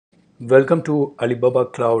Welcome to Alibaba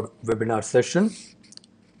Cloud webinar session.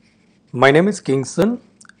 My name is Kingston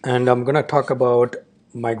and I'm going to talk about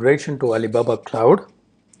migration to Alibaba Cloud,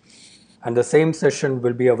 and the same session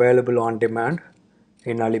will be available on demand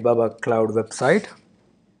in Alibaba Cloud website.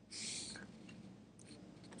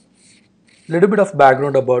 Little bit of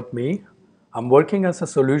background about me. I'm working as a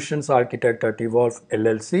solutions architect at Evolve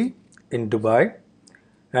LLC in Dubai,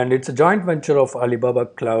 and it's a joint venture of Alibaba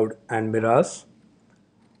Cloud and Miraz.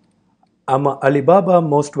 I'm a Alibaba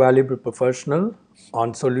most valuable professional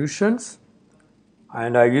on solutions,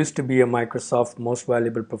 and I used to be a Microsoft most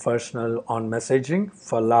valuable professional on messaging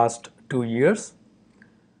for last 2 years.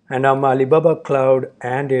 And I'm Alibaba Cloud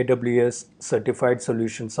and AWS certified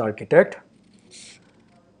solutions architect.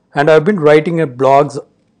 And I've been writing blogs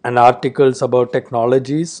and articles about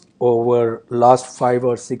technologies over last 5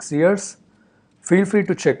 or 6 years. Feel free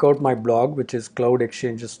to check out my blog, which is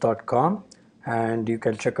cloudexchanges.com, and you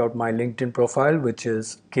can check out my LinkedIn profile, which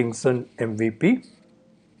is Kingston MVP.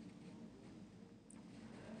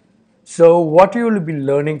 So what you will be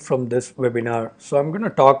learning from this webinar. So I'm going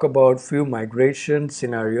to talk about few migration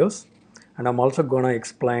scenarios, and I'm also going to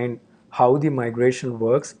explain how the migration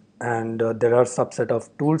works, and there are subset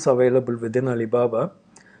of tools available within Alibaba.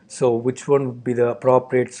 So which one would be the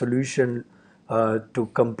appropriate solution to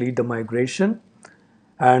complete the migration?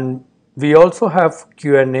 And we also have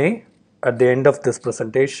Q&A at the end of this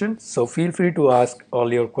presentation. So feel free to ask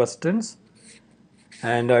all your questions,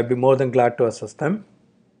 and I'd be more than glad to assist them.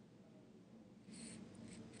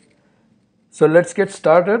 So let's get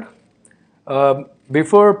started.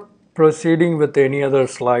 Before proceeding with any other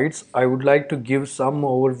slides, I would like to give some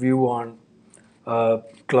overview on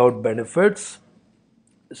cloud benefits.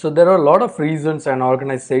 So there are a lot of reasons an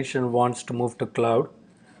organization wants to move to cloud,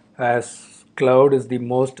 as cloud is the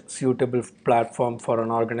most suitable platform for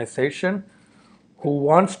an organization who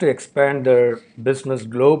wants to expand their business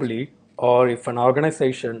globally, or if an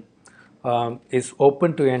organization is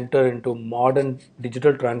open to enter into modern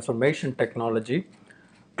digital transformation technology.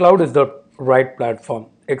 Cloud is the right platform.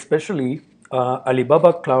 Especially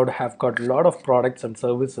Alibaba Cloud have got a lot of products and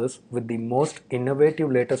services with the most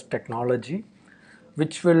innovative latest technology,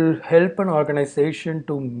 which will help an organization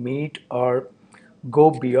to meet or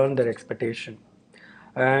go beyond their expectation.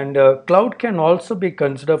 And cloud can also be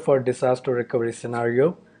considered for disaster recovery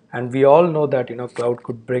scenario. And we all know that cloud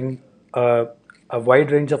could bring a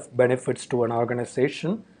wide range of benefits to an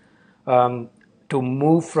organization um, to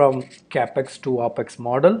move from capex to opex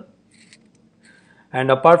model.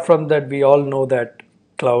 And apart from that, we all know that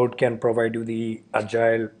cloud can provide you the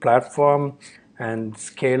agile platform and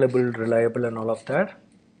scalable, reliable, and all of that.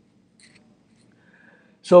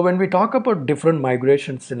 So when we talk about different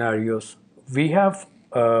migration scenarios, we have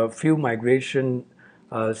a few migration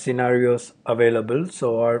scenarios available.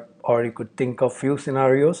 So, or you could think of few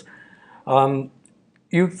scenarios. Um,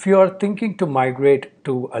 if you are thinking to migrate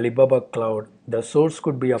to Alibaba Cloud, the source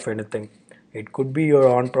could be of anything. It could be your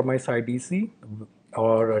on-premise IDC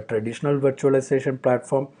or a traditional virtualization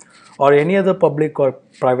platform or any other public or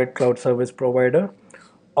private cloud service provider.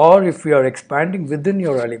 Or if you are expanding within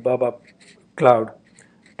your Alibaba Cloud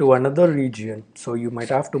to another region, so you might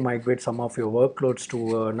have to migrate some of your workloads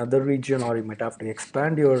to another region, or you might have to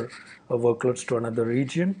expand your workloads to another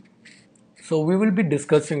region. So we will be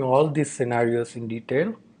discussing all these scenarios in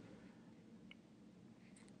detail.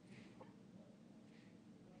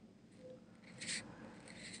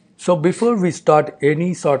 So before we start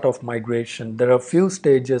any sort of migration, there are few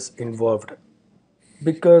stages involved,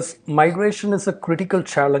 because migration is a critical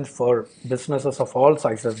challenge for businesses of all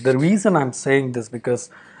sizes. The reason I'm saying this, because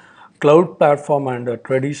cloud platform and a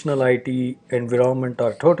traditional IT environment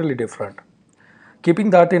are totally different. Keeping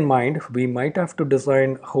that in mind, we might have to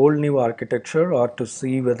design whole new architecture, or to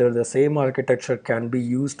see whether the same architecture can be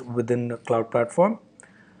used within a cloud platform.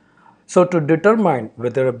 So to determine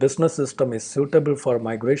whether a business system is suitable for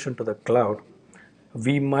migration to the cloud,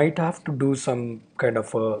 we might have to do some kind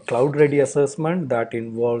of a cloud ready assessment that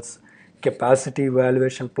involves capacity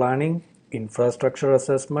evaluation planning, infrastructure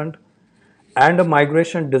assessment, and a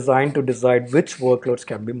migration design to decide which workloads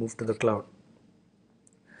can be moved to the cloud.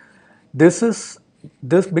 This is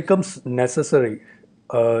this becomes necessary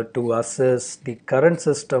to assess the current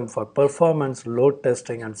system for performance, load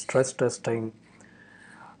testing, and stress testing.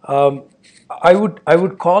 Um, I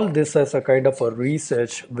would call this as a kind of a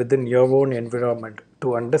research within your own environment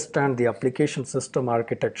to understand the application system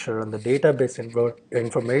architecture and the database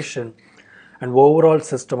information and overall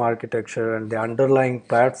system architecture and the underlying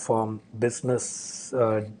platform, business,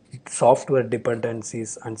 software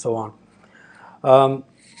dependencies, and so on. Um,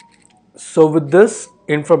 so with this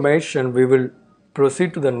information, we will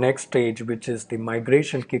proceed to the next stage, which is the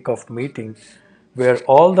migration kickoff meeting, where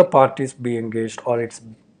all the parties be engaged, or it's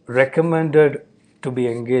recommended to be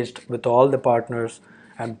engaged with all the partners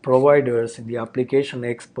and providers, the application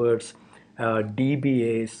experts,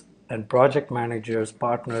 DBAs, and project managers,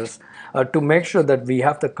 partners, to make sure that we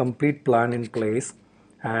have the complete plan in place,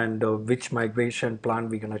 and which migration plan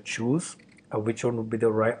we're going to choose, which one would be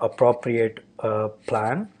the right appropriate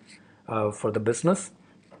plan for the business.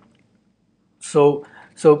 So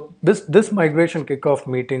this migration kickoff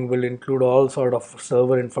meeting will include all sort of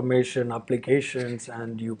server information, applications,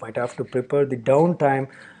 and you might have to prepare the downtime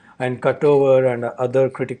and cutover and other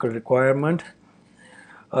critical requirement.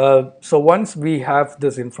 So once we have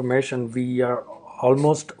this information, we are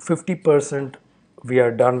almost 50% we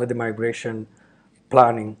are done with the migration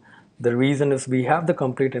planning. The reason is we have the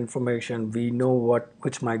complete information. We know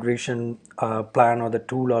which migration plan or the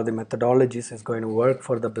tool or the methodologies is going to work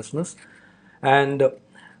for the business. And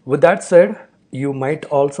with that said, you might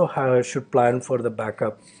also should plan for the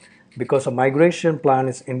backup, because a migration plan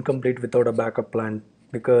is incomplete without a backup plan.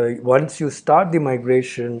 Because once you start the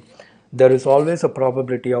migration, there is always a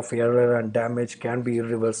probability of error and damage can be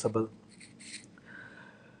irreversible.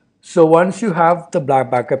 So once you have the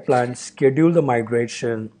backup plan, schedule the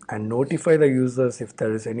migration and notify the users if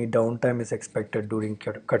there is any downtime is expected during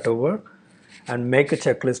cutover, and make a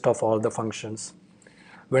checklist of all the functions.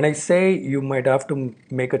 When I say you might have to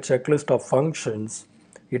make a checklist of functions,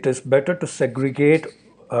 it is better to segregate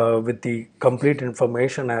with the complete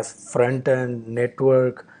information as front end,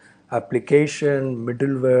 network, application,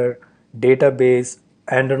 middleware, database,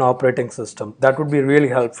 and an operating system. That would be really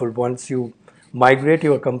helpful once you migrate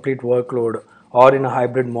your complete workload, or in a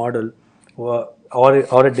hybrid model,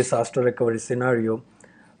 or a disaster recovery scenario.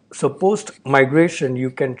 So post migration,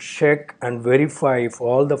 you can check and verify if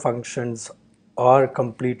all the functions are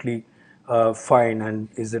completely fine, and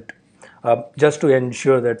is it just to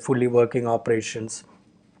ensure that fully working operations.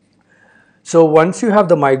 So once you have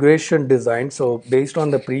the migration design, so based on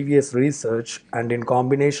the previous research and in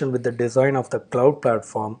combination with the design of the cloud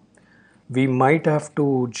platform, we might have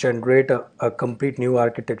to generate a complete new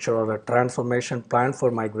architecture or a transformation plan for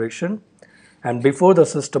migration. And before the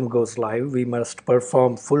system goes live, we must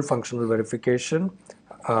perform full functional verification.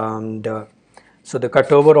 And so the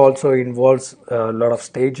cutover also involves a lot of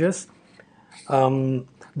stages.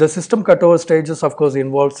 The system cutover stages, of course,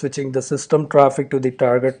 involve switching the system traffic to the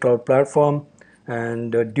target cloud platform.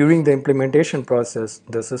 And during the implementation process,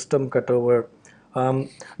 the system cutover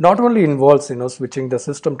not only involves switching the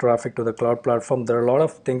system traffic to the cloud platform. There are a lot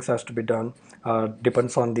of things has to be done.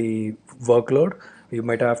 Depends on the workload. You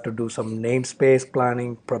might have to do some namespace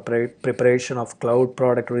planning, preparation of cloud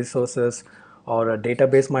product resources, or a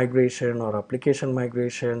database migration or application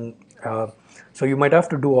migration. So you might have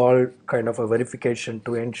to do all kind of a verification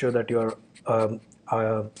to ensure that your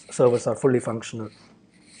servers are fully functional,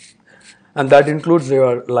 and that includes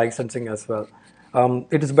your licensing as well.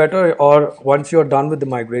 It is better, or once you're done with the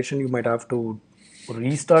migration, you might have to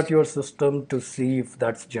restart your system to see if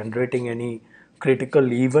that's generating any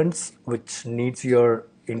critical events which needs your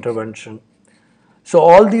intervention. So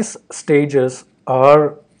all these stages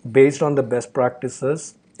are based on the best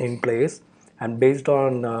practices in place, and based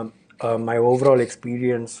on my overall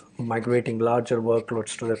experience migrating larger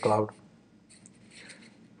workloads to the cloud.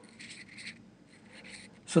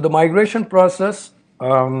 So the migration process,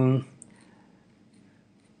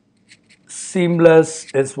 seamless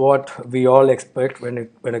is what we all expect when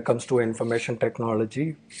it comes to information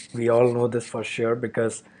technology. We all know this for sure,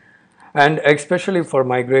 because, and especially for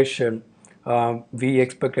migration, we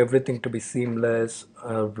expect everything to be seamless,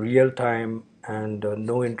 real time, and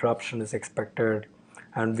no interruption is expected,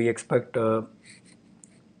 and we expect less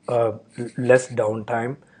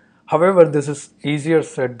downtime. However, this is easier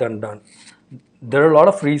said than done. There are a lot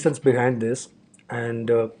of reasons behind this,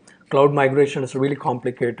 and cloud migration is really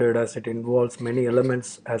complicated as it involves many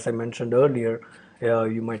elements. As I mentioned earlier,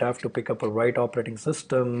 you might have to pick up a right operating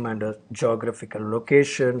system and a geographical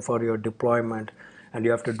location for your deployment, and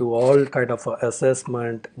you have to do all kind of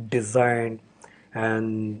assessment, design,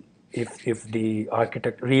 and if the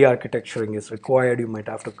re-architecturing is required, you might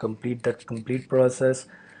have to complete that complete process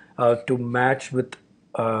to match with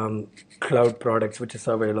cloud products which is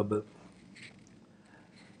available.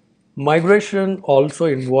 Migration also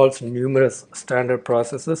involves numerous standard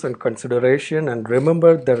processes and consideration, and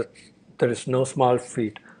remember there is no small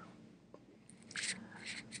feat.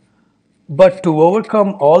 But to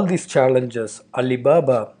overcome all these challenges,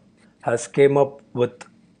 Alibaba has came up with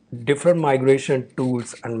different migration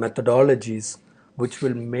tools and methodologies which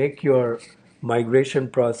will make your migration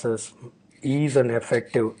process ease and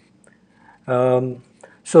effective. Um,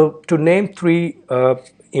 so to name three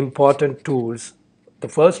important tools, the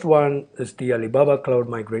first one is the Alibaba Cloud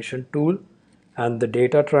Migration Tool and the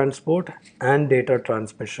data transport and data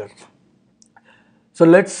transmission. So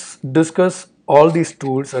let's discuss all these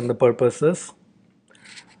tools and the purposes.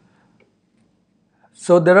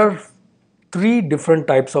 So there are three different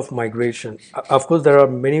types of migration. Of course, there are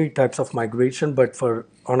many types of migration, but for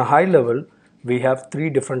on a high level, we have three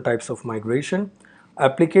different types of migration.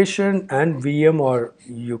 Application and VM, or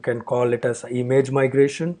you can call it as image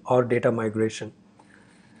migration or data migration.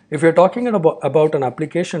 If you're talking about an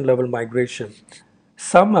application level migration,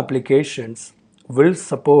 some applications will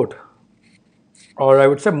support, or I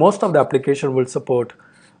would say most of the application will support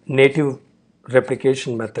native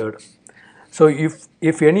replication method. So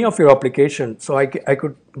if any of your application, so I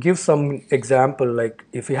could give some example, like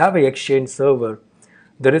if you have a Exchange server,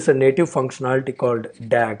 there is a native functionality called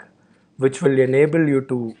DAG, which will enable you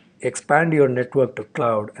to expand your network to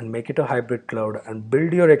cloud and make it a hybrid cloud and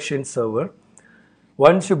build your Exchange server.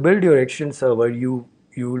 Once you build your Exchange server, you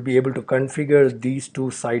will be able to configure these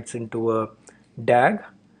two sites into a DAG.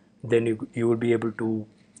 Then you will be able to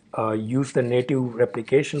use the native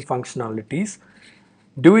replication functionalities.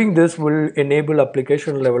 Doing this will enable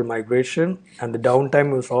application level migration, and the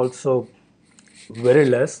downtime is also very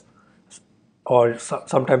less, or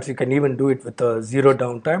sometimes you can even do it with a zero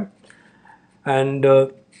downtime. And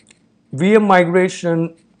VM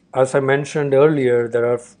migration, as I mentioned earlier, there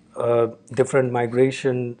are different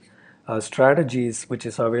migration strategies which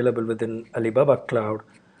is available within Alibaba Cloud.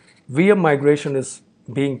 VM migration is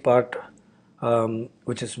being part,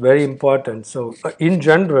 which is very important. So in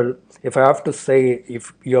general, if I have to say,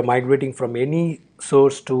 if you're migrating from any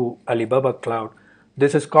source to Alibaba Cloud,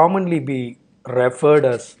 this is commonly be referred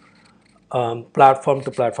as platform to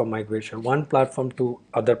platform migration, one platform to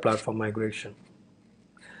other platform migration.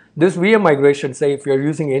 This VM migration, say if you're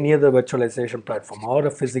using any other virtualization platform or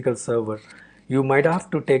a physical server, you might have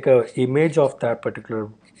to take an image of that particular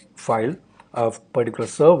file, of particular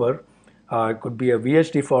server. It could be a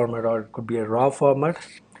VHD format or it could be a raw format.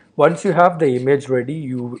 Once you have the image ready,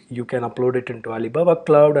 you can upload it into Alibaba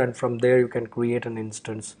Cloud, and from there you can create an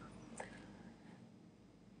instance.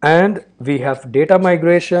 And we have data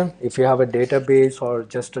migration. If you have a database or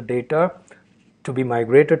just a data to be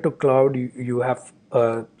migrated to cloud, you have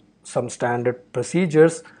some standard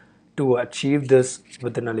procedures to achieve this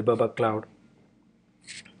within Alibaba Cloud.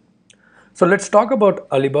 So let's talk about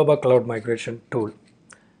Alibaba Cloud Migration Tool.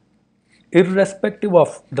 Irrespective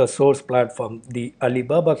of the source platform, the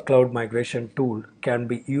Alibaba Cloud Migration Tool can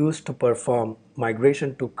be used to perform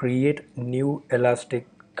migration to create new elastic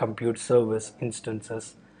compute service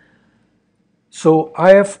instances. So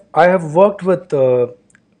I have worked with a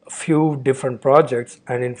few different projects,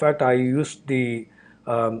 and in fact I used the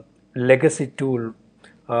legacy tool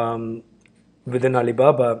um, within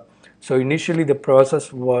Alibaba. So initially the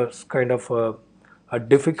process was kind of a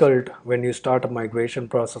difficult when you start a migration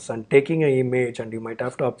process and taking an image, and you might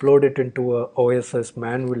have to upload it into a OSS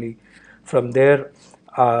manually. From there,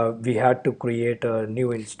 we had to create a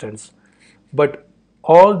new instance. But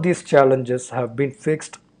all these challenges have been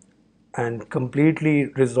fixed and completely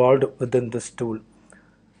resolved within this tool.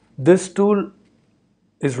 This tool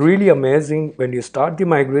is really amazing. When you start the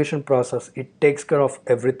migration process, it takes care of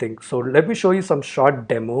everything. So let me show you some short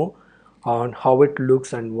demo on how it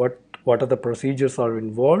looks and what are the procedures are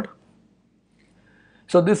involved.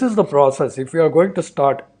 So this is the process. If you are going to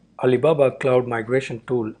start Alibaba Cloud Migration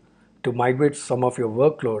Tool to migrate some of your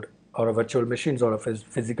workload or a virtual machines or a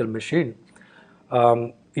physical machine,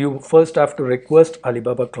 you first have to request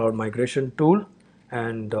Alibaba Cloud Migration Tool,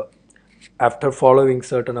 and after following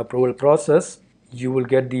certain approval process, you will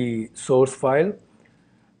get the source file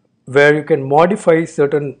where you can modify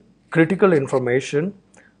certain critical information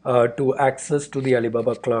to access to the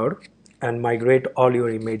Alibaba Cloud and migrate all your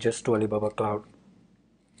images to Alibaba Cloud.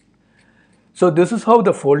 So this is how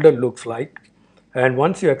the folder looks like, and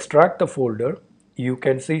once you extract the folder, you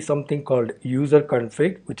can see something called user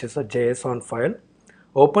config, which is a JSON file.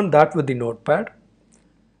 Open that with the notepad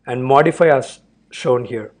and modify as shown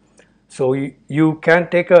here. So you can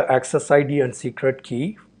take a access ID and secret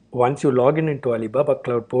key. Once you log in into Alibaba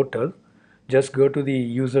Cloud Portal, just go to the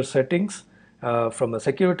user settings. From the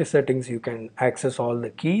security settings, you can access all the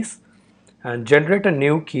keys and generate a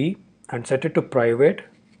new key and set it to private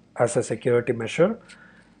as a security measure.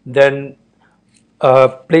 Then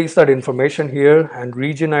place that information here, and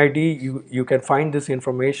region ID, you can find this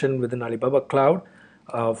information within Alibaba Cloud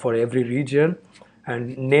for every region,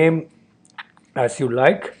 and name as you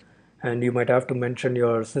like, and you might have to mention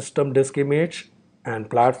your system disk image and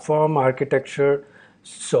platform architecture.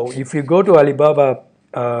 So if you go to Alibaba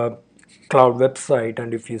Cloud website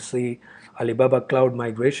and if you see Alibaba Cloud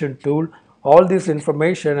migration tool, all this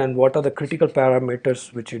information and what are the critical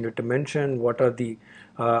parameters which you need to mention, uh, what are the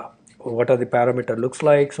parameter looks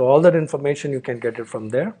like. So all that information you can get it from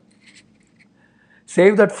there.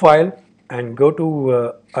 Save that file and go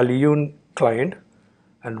to Aliyun client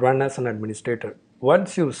and run as an administrator.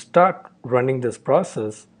 Once you start running this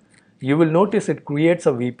process, you will notice it creates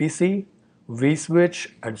a VPC,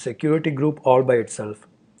 vSwitch and security group all by itself.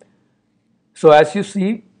 So as you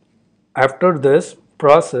see, after this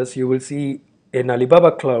process, you will see in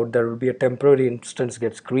Alibaba Cloud, there will be a temporary instance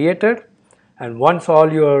gets created. And once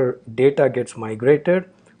all your data gets migrated,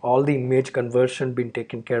 all the image conversion been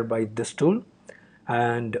taken care by this tool.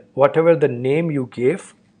 And whatever the name you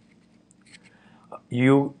gave,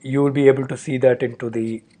 you will be able to see that into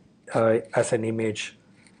the as an image.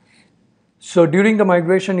 So during the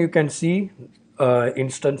migration, you can see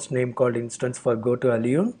instance name called instance for go to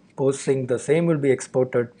Aliyun. Posting the same will be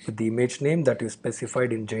exported with the image name that is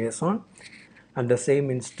specified in JSON, and the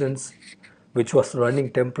same instance which was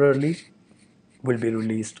running temporarily will be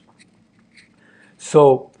released.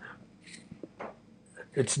 So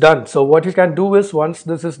it's done. So what you can do is once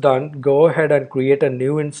this is done, go ahead and create a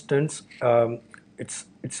new instance.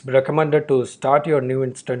 It's recommended to start your new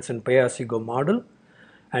instance in pay-as-you-go model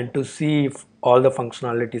and to see if all the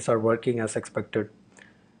functionalities are working as expected.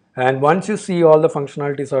 And once you see all the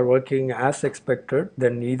functionalities are working as expected,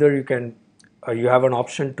 then either you have an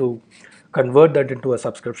option to convert that into a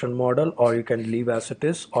subscription model, or you can leave as it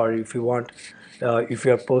is, or if you want, if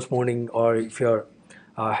you're postponing, or if you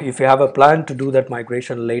have a plan to do that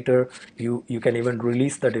migration later, you can even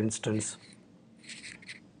release that instance.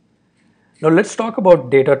 Now let's talk about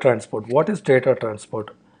data transport. What is data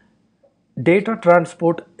transport? Data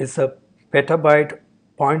transport is a petabyte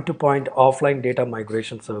point-to-point offline data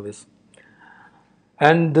migration service.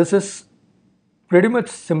 And this is pretty much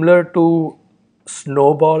similar to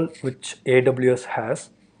Snowball, which AWS has.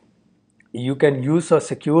 You can use a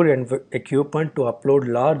secure equipment to upload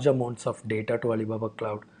large amounts of data to Alibaba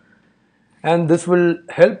Cloud. And this will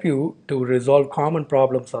help you to resolve common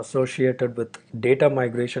problems associated with data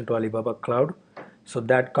migration to Alibaba Cloud. So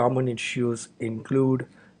that common issues include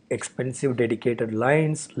expensive dedicated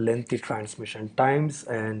lines, lengthy transmission times,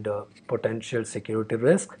 and potential security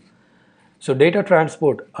risk. So data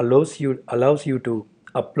transport allows you to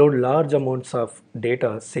upload large amounts of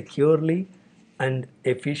data securely and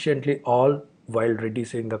efficiently, all while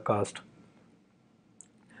reducing the cost.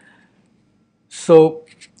 So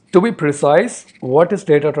to be precise, what is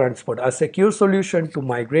data transport? A secure solution to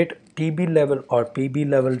migrate TB level or PB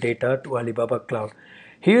level data to Alibaba Cloud.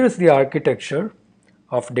 Here is the architecture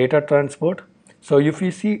of data transport. So if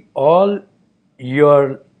you see, all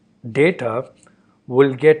your data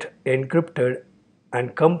will get encrypted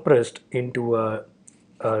and compressed a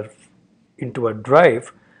into a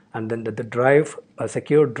drive, and then the drive, a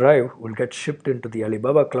secure drive, will get shipped into the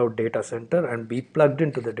Alibaba Cloud data center and be plugged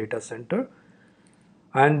into the data center,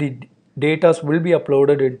 and the data will be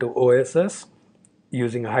uploaded into OSS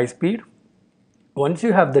using high speed. Once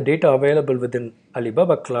you have the data available within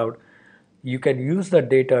Alibaba Cloud, you can use that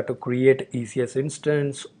data to create ECS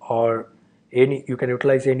instance, or you can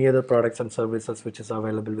utilize any other products and services which is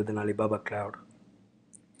available within Alibaba Cloud.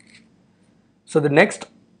 So the next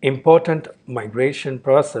important migration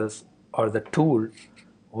process or the tool,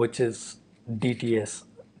 which is DTS.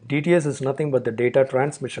 DTS is nothing but the data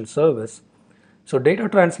transmission service. So data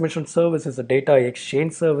transmission service is a data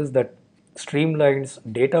exchange service that streamlines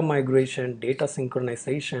data migration, data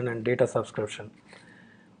synchronization, and data subscription.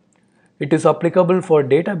 It is applicable for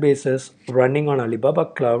databases running on Alibaba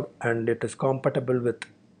Cloud, and it is compatible with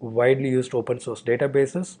widely used open source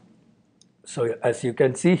databases. So as you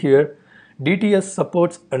can see here, DTS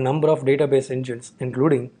supports a number of database engines,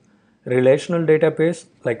 including relational database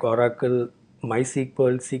like Oracle,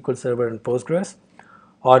 MySQL, SQL Server, and Postgres,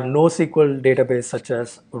 or NoSQL database such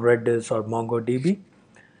as Redis or MongoDB.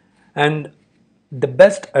 And the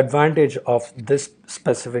best advantage of this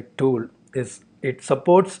specific tool is it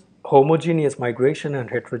supports homogeneous migration and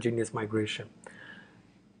heterogeneous migration.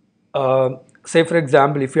 Say for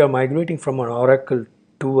example, if you are migrating from an Oracle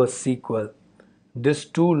to a SQL, this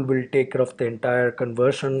tool will take care of the entire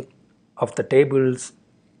conversion of the tables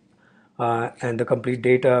and the complete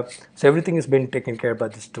data. So everything is being taken care by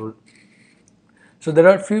this tool. So there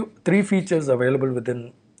are three features available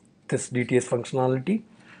within this DTS functionality.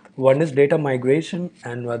 One is data migration,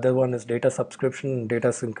 and other one is data subscription and data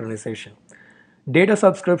synchronization. Data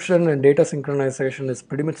subscription and data synchronization is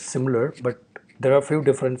pretty much similar, but there are a few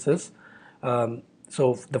differences.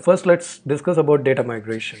 So the first, let's discuss about data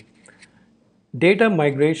migration. Data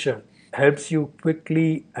migration helps you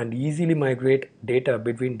quickly and easily migrate data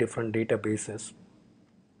between different databases.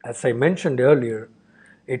 As I mentioned earlier,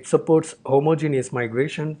 it supports homogeneous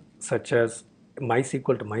migration such as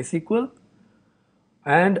MySQL to MySQL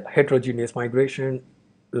and heterogeneous migration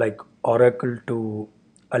like Oracle to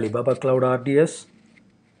Alibaba Cloud RDS.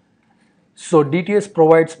 So DTS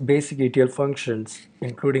provides basic ETL functions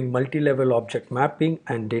including multi-level object mapping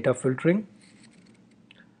and data filtering.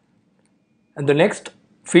 And the next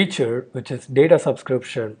feature, which is data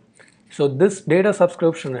subscription. So this data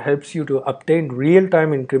subscription helps you to obtain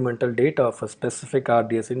real-time incremental data of a specific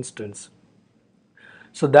RDS instance.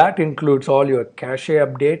 So that includes all your cache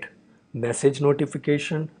update, message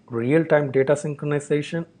notification, real-time data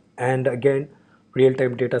synchronization, and again,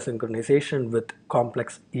 real-time data synchronization with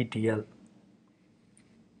complex ETL.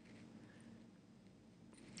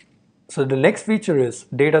 So the next feature is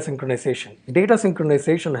data synchronization. Data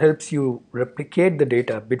synchronization helps you replicate the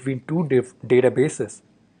data between two databases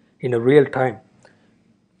in a real time,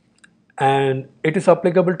 and it is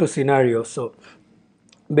applicable to scenarios. So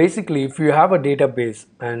basically, if you have a database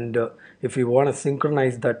and if you want to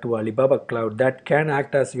synchronize that to Alibaba Cloud, that can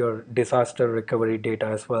act as your disaster recovery data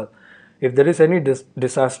as well. If there is any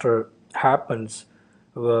disaster happens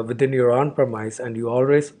within your on-premise, and you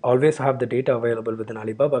always have the data available within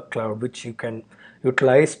Alibaba Cloud, which you can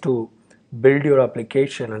utilize to build your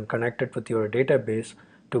application and connect it with your database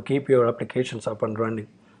to keep your applications up and running.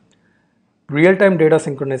 Real-time data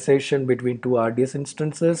synchronization between two RDS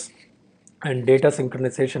instances and data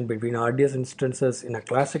synchronization between RDS instances in a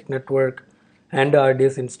classic network and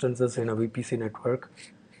RDS instances in a VPC network.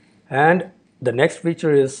 And the next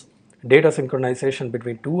feature is data synchronization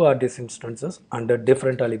between two RDS instances under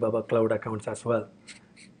different Alibaba Cloud accounts as well.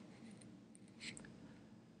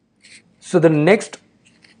 So the next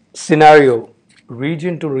scenario,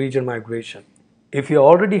 region to region migration. If you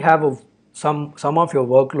already have some of your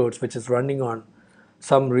workloads which is running on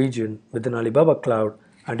some region within Alibaba Cloud,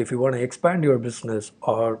 and if you want to expand your business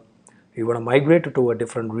or you want to migrate it to a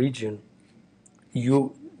different region,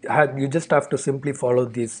 you just have to simply follow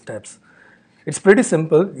these steps. It's pretty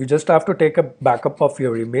simple. You just have to take a backup of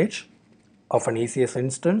your image of an ECS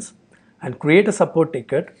instance and create a support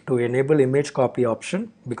ticket to enable image copy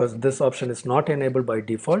option, because this option is not enabled by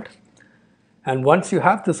default. And once you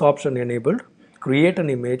have this option enabled, create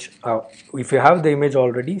an image. If you have the image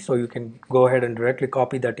already, so you can go ahead and directly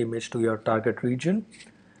copy that image to your target region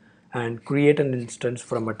and create an instance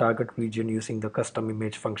from a target region using the custom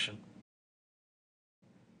image function.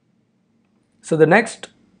 So the next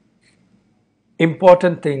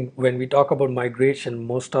important thing when we talk about migration,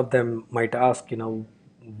 most of them might ask,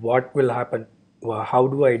 what will happen? Well, how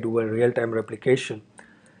do I do a real-time replication?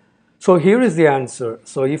 So here is the answer.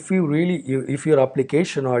 So if your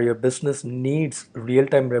application or your business needs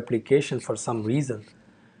real-time replication for some reason,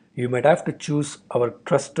 you might have to choose our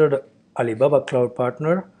trusted Alibaba Cloud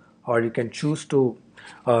partner, or you can choose to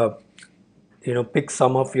pick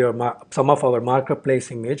some of our marketplace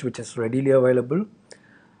image which is readily available.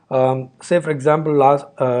 Say for example,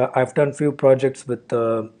 I've done few projects with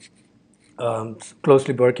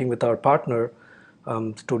closely working with our partner,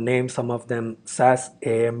 to name some of them SAS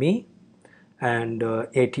AME and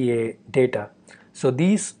ATA data. So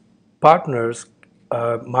these partners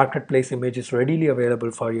marketplace image is readily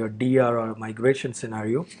available for your DR or migration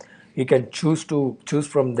scenario. You can choose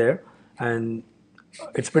from there, and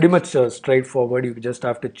it's pretty much straightforward. You just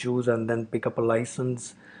have to choose and then pick up a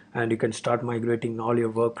license, and you can start migrating all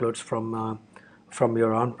your workloads from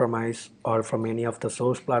your on-premise or from any of the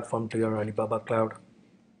source platform to your Alibaba Cloud.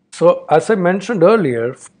 So as I mentioned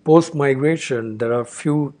earlier, post migration there are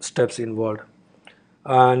few steps involved,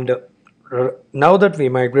 and now that we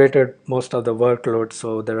migrated most of the workload,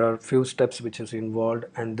 so there are few steps which is involved,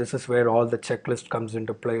 and this is where all the checklist comes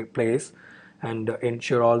into place and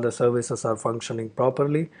ensure all the services are functioning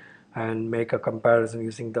properly and make a comparison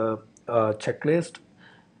using the checklist.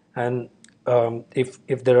 And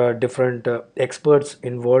if there are different experts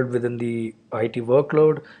involved within the IT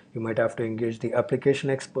workload, you might have to engage the application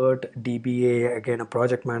expert, DBA, again a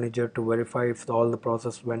project manager, to verify if all the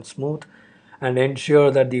process went smooth and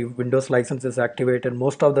ensure that the Windows license is activated.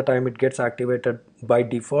 Most of the time it gets activated by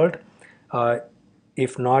default. Uh,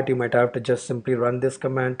 if not, you might have to just simply run this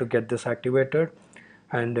command to get this activated,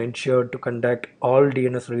 and ensure to conduct all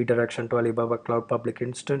DNS redirection to Alibaba Cloud public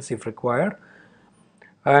instance if required.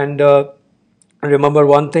 And remember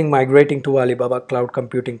one thing, migrating to Alibaba Cloud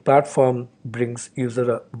Computing Platform brings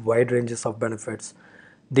user a wide ranges of benefits.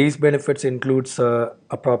 These benefits includes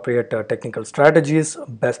appropriate technical strategies,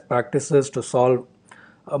 best practices to solve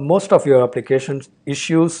most of your application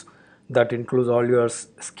issues. That includes all your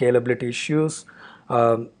scalability issues,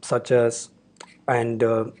 such as and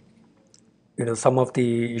some of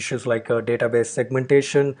the issues like database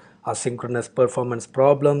segmentation, asynchronous performance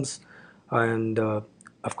problems, and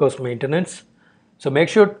of course maintenance. So make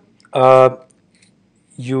sure uh,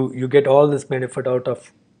 you get all this benefit out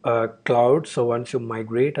of cloud. So once you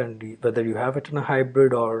migrate, and whether you have it in a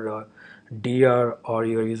hybrid or DR, or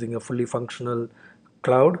you're using a fully functional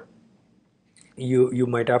cloud, you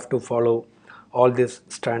might have to follow all these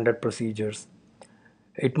standard procedures.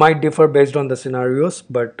 It might differ based on the scenarios,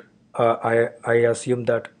 but I assume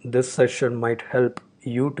that this session might help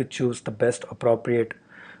you to choose the best appropriate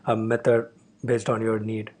method based on your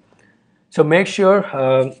need. So make sure,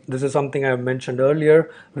 this is something I mentioned earlier,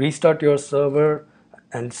 restart your server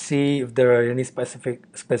and see if there are any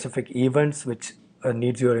specific events which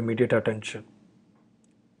needs your immediate attention.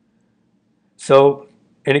 So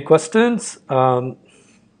any questions?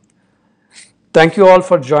 Thank you all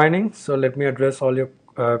for joining. So let me address all your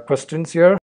questions here.